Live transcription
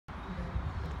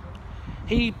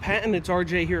Hey Patton, it's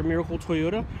RJ here at Miracle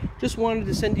Toyota. Just wanted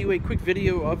to send you a quick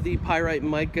video of the Pyrite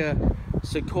Mica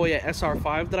Sequoia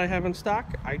SR5 that I have in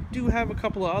stock. I do have a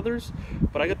couple of others,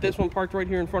 but I got this one parked right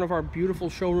here in front of our beautiful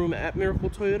showroom at Miracle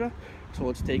Toyota. So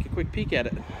let's take a quick peek at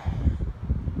it.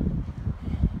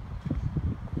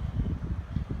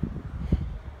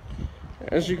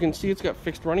 As you can see, it's got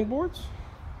fixed running boards.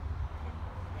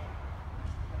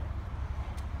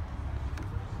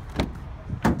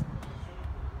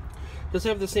 Does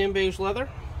have the sand beige leather.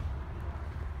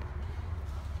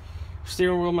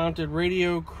 Steering wheel mounted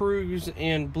radio, cruise,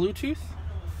 and Bluetooth.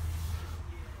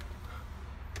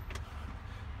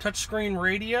 Touchscreen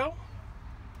radio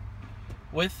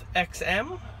with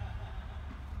XM.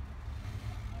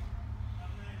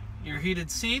 Your heated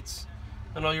seats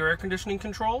and all your air conditioning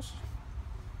controls.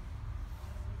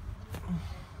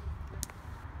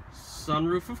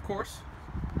 Sunroof, of course.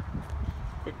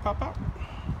 Quick pop out.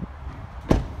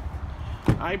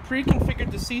 I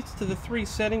pre-configured the seats to the 3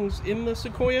 settings in the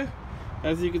Sequoia.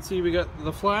 As you can see, we got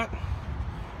the flat,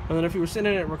 and then if you were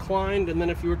sitting in it, reclined, and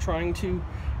then if you were trying to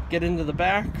get into the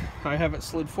back, I have it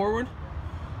slid forward.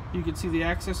 You can see the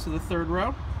access to the 3rd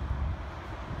row.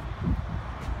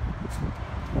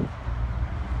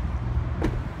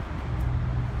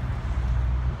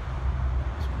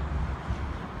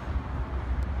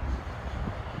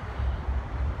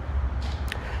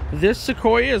 This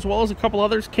Sequoia, as well as a couple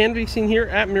others, can be seen here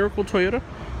at Miracle Toyota.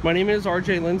 My name is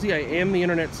RJ Lindsay. I am the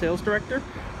Internet Sales Director.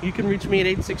 You can reach me at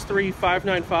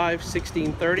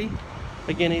 863-595-1630.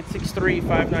 Again,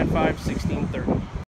 863-595-1630.